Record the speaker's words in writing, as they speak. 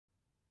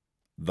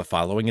The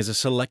following is a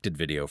selected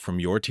video from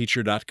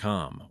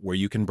yourteacher.com, where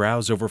you can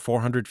browse over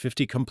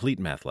 450 complete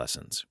math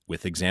lessons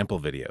with example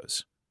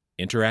videos,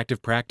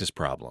 interactive practice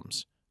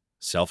problems,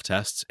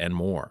 self-tests, and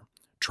more.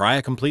 Try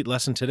a complete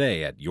lesson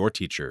today at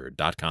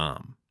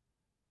yourteacher.com.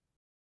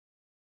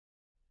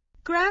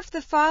 Graph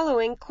the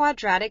following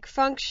quadratic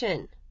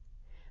function.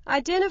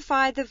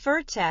 Identify the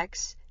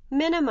vertex,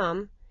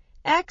 minimum,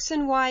 x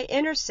and y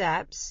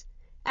intercepts,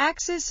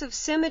 axis of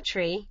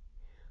symmetry,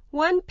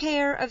 one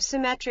pair of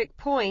symmetric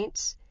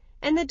points,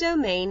 and the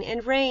domain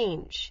and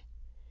range.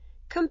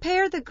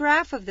 Compare the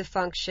graph of the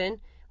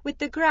function with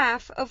the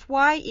graph of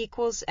y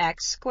equals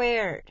x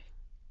squared.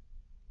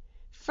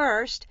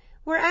 First,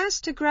 we're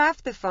asked to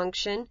graph the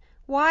function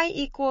y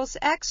equals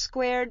x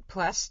squared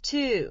plus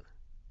 2.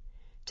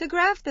 To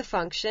graph the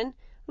function,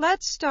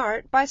 let's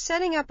start by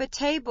setting up a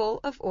table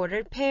of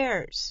ordered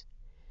pairs,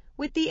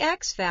 with the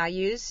x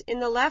values in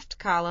the left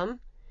column,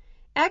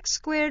 x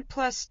squared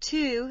plus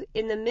 2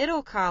 in the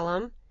middle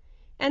column,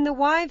 and the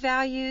y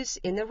values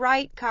in the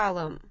right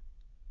column.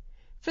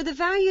 For the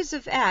values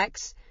of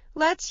x,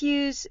 let's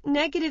use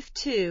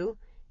 -2,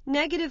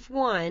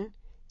 -1,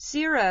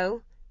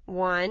 0,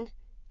 1,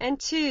 and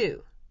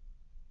 2.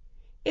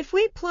 If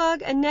we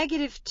plug a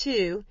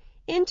 -2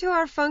 into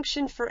our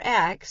function for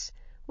x,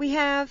 we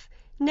have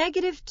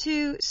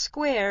 -2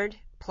 squared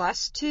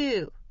plus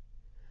 2,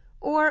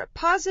 or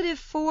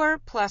 +4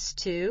 plus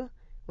 2,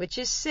 which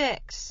is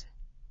 6.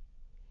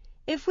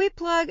 If we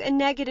plug a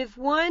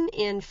 -1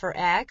 in for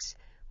x,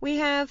 we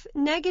have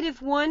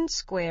 -1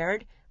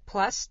 squared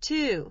plus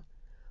 2,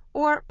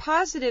 or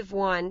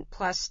 +1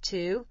 plus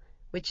 2,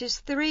 which is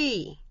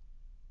 3.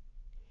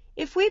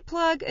 If we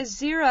plug a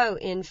 0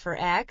 in for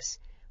x,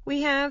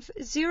 we have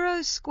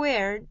 0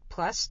 squared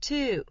plus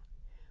 2,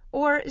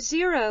 or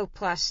 0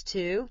 plus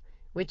 2,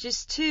 which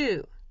is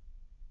 2.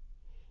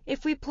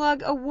 If we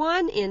plug a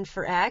 1 in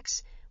for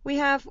x, we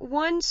have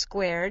 1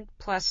 squared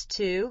plus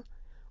 2,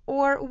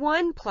 or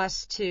 1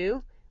 plus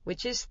 2,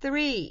 which is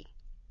 3.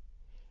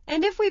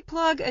 And if we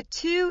plug a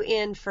 2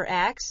 in for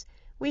x,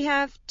 we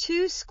have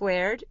 2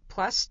 squared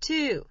plus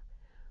 2,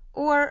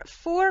 or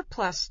 4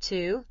 plus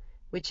 2,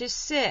 which is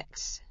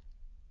 6.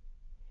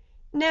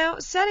 Now,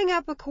 setting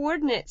up a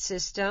coordinate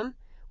system,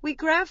 we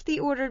graph the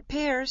ordered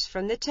pairs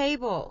from the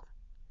table.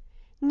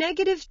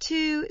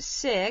 -2,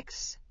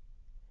 6,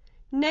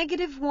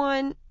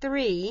 -1,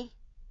 3,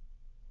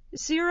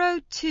 0,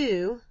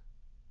 2,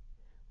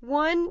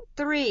 1,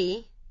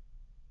 3,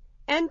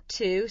 and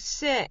 2,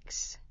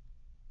 6.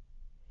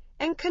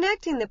 And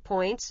connecting the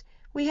points,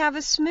 we have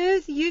a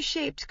smooth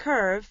U-shaped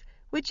curve,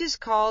 which is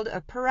called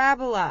a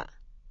parabola.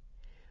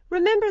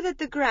 Remember that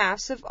the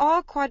graphs of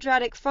all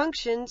quadratic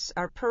functions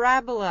are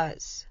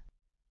parabolas.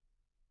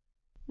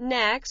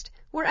 Next,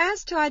 we're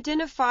asked to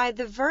identify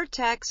the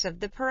vertex of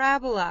the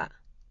parabola.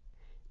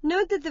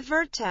 Note that the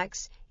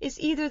vertex is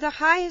either the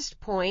highest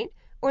point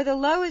or the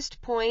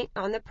lowest point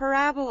on the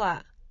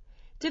parabola,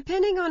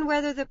 depending on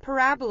whether the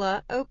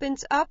parabola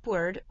opens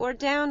upward or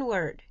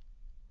downward.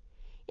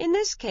 In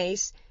this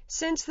case,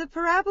 since the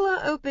parabola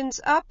opens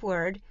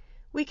upward,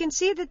 we can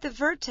see that the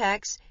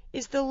vertex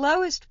is the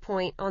lowest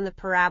point on the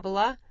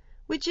parabola,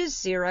 which is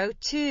 0,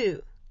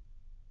 2.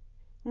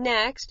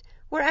 Next,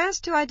 we're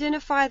asked to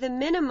identify the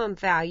minimum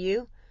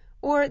value,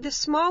 or the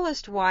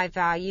smallest y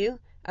value,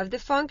 of the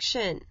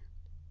function.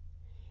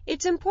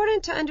 It's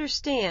important to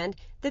understand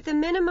that the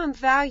minimum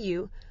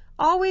value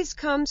always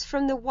comes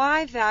from the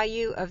y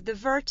value of the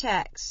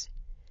vertex,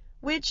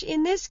 which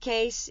in this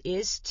case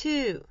is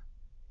 2.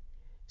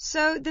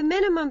 So the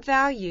minimum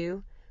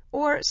value,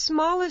 or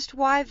smallest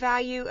y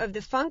value of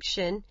the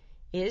function,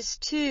 is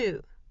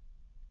 2.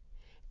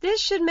 This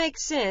should make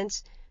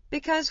sense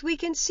because we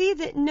can see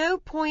that no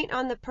point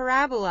on the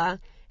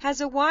parabola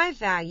has a y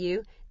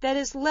value that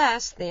is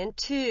less than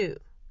 2.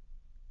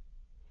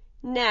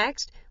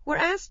 Next, we're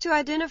asked to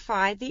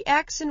identify the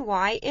x and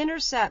y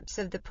intercepts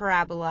of the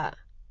parabola.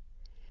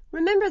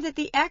 Remember that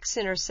the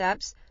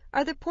x-intercepts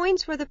are the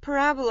points where the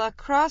parabola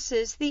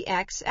crosses the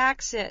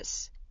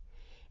x-axis.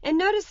 And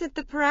notice that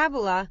the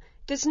parabola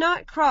does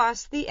not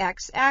cross the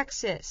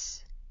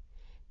x-axis.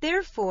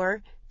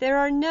 Therefore, there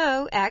are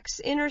no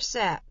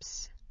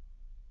x-intercepts.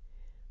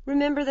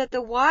 Remember that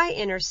the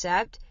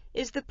y-intercept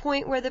is the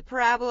point where the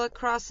parabola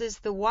crosses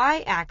the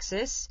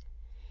y-axis,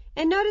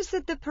 and notice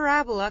that the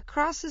parabola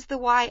crosses the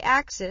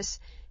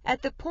y-axis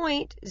at the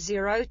point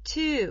 0,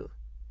 2.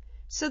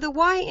 So the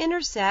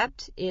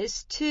y-intercept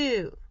is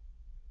 2.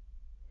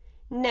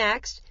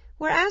 Next,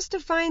 we're asked to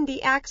find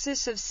the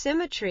axis of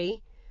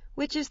symmetry,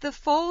 which is the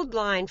fold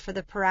line for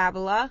the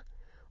parabola,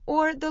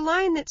 or the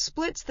line that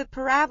splits the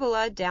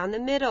parabola down the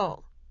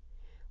middle,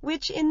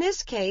 which in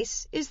this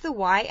case is the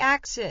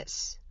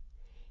y-axis.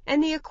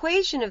 And the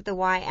equation of the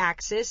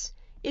y-axis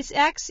is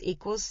x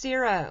equals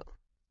 0.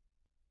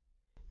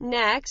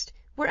 Next,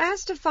 we're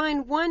asked to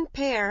find one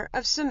pair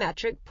of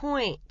symmetric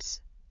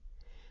points.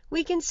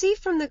 We can see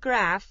from the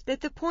graph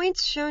that the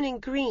points shown in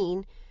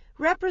green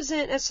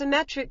represent a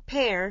symmetric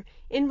pair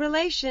in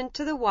relation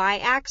to the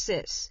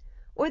y-axis,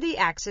 or the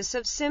axis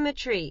of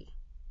symmetry.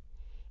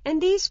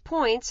 and these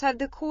points have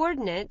the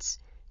coordinates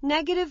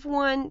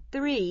 -1,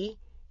 3,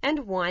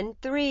 and 1,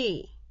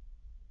 3.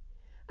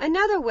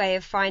 Another way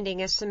of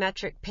finding a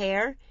symmetric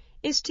pair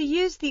is to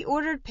use the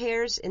ordered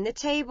pairs in the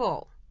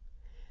table.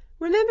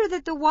 Remember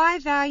that the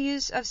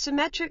y-values of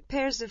symmetric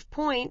pairs of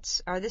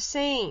points are the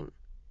same.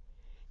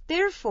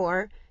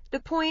 Therefore, the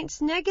points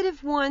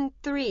 -1,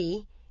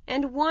 3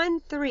 and 1,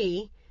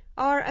 3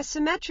 are a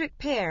symmetric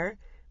pair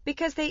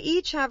because they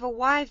each have a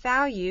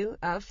y-value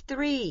of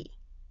 3.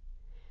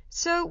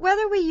 So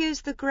whether we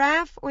use the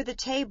graph or the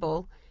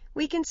table,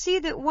 we can see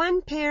that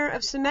one pair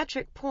of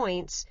symmetric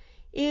points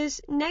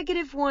is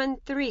 -1,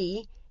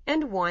 3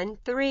 and 1,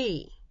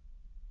 3.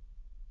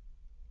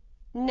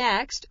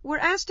 Next, we're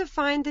asked to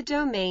find the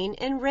domain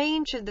and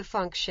range of the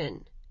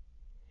function.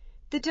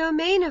 The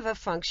domain of a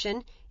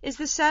function is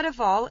the set of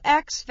all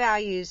x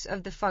values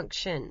of the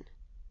function.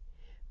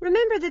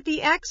 Remember that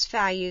the x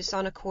values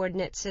on a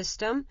coordinate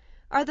system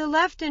are the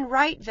left and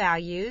right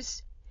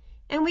values,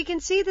 and we can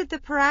see that the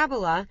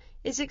parabola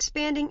is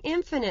expanding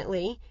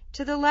infinitely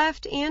to the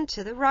left and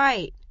to the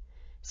right.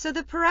 So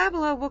the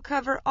parabola will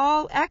cover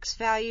all x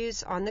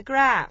values on the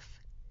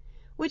graph,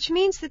 which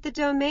means that the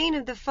domain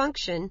of the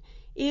function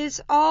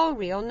is all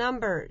real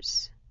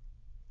numbers.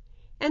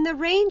 And the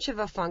range of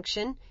a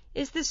function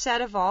is the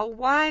set of all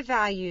y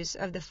values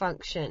of the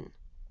function.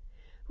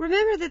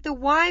 Remember that the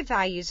y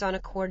values on a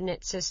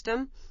coordinate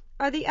system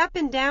are the up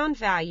and down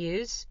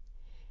values,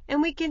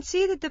 and we can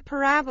see that the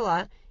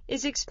parabola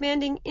is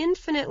expanding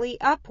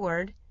infinitely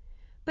upward,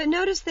 but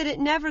notice that it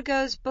never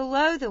goes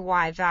below the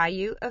y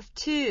value of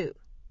 2.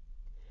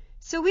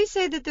 So we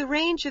say that the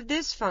range of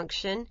this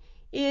function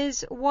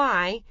is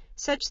y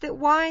such that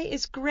y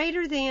is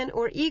greater than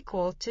or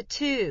equal to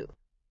 2.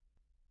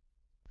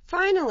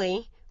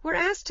 Finally, we're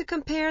asked to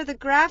compare the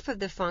graph of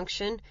the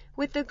function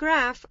with the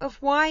graph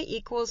of y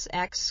equals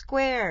x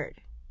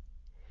squared.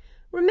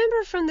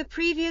 Remember from the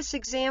previous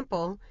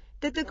example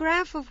that the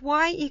graph of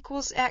y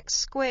equals x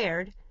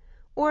squared,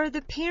 or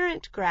the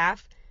parent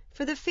graph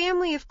for the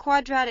family of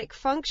quadratic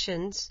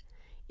functions,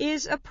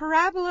 is a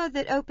parabola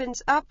that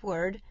opens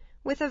upward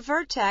with a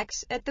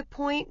vertex at the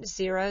point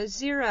 0,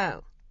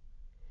 0.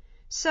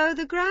 So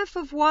the graph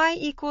of y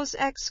equals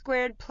x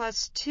squared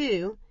plus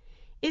 2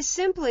 is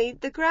simply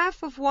the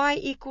graph of y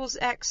equals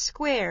x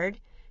squared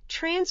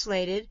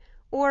translated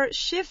or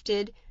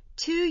shifted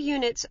 2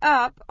 units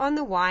up on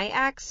the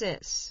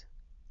y-axis.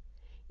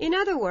 In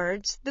other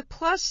words, the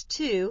plus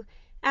 2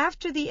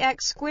 after the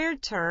x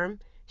squared term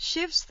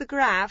shifts the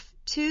graph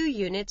 2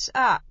 units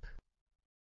up.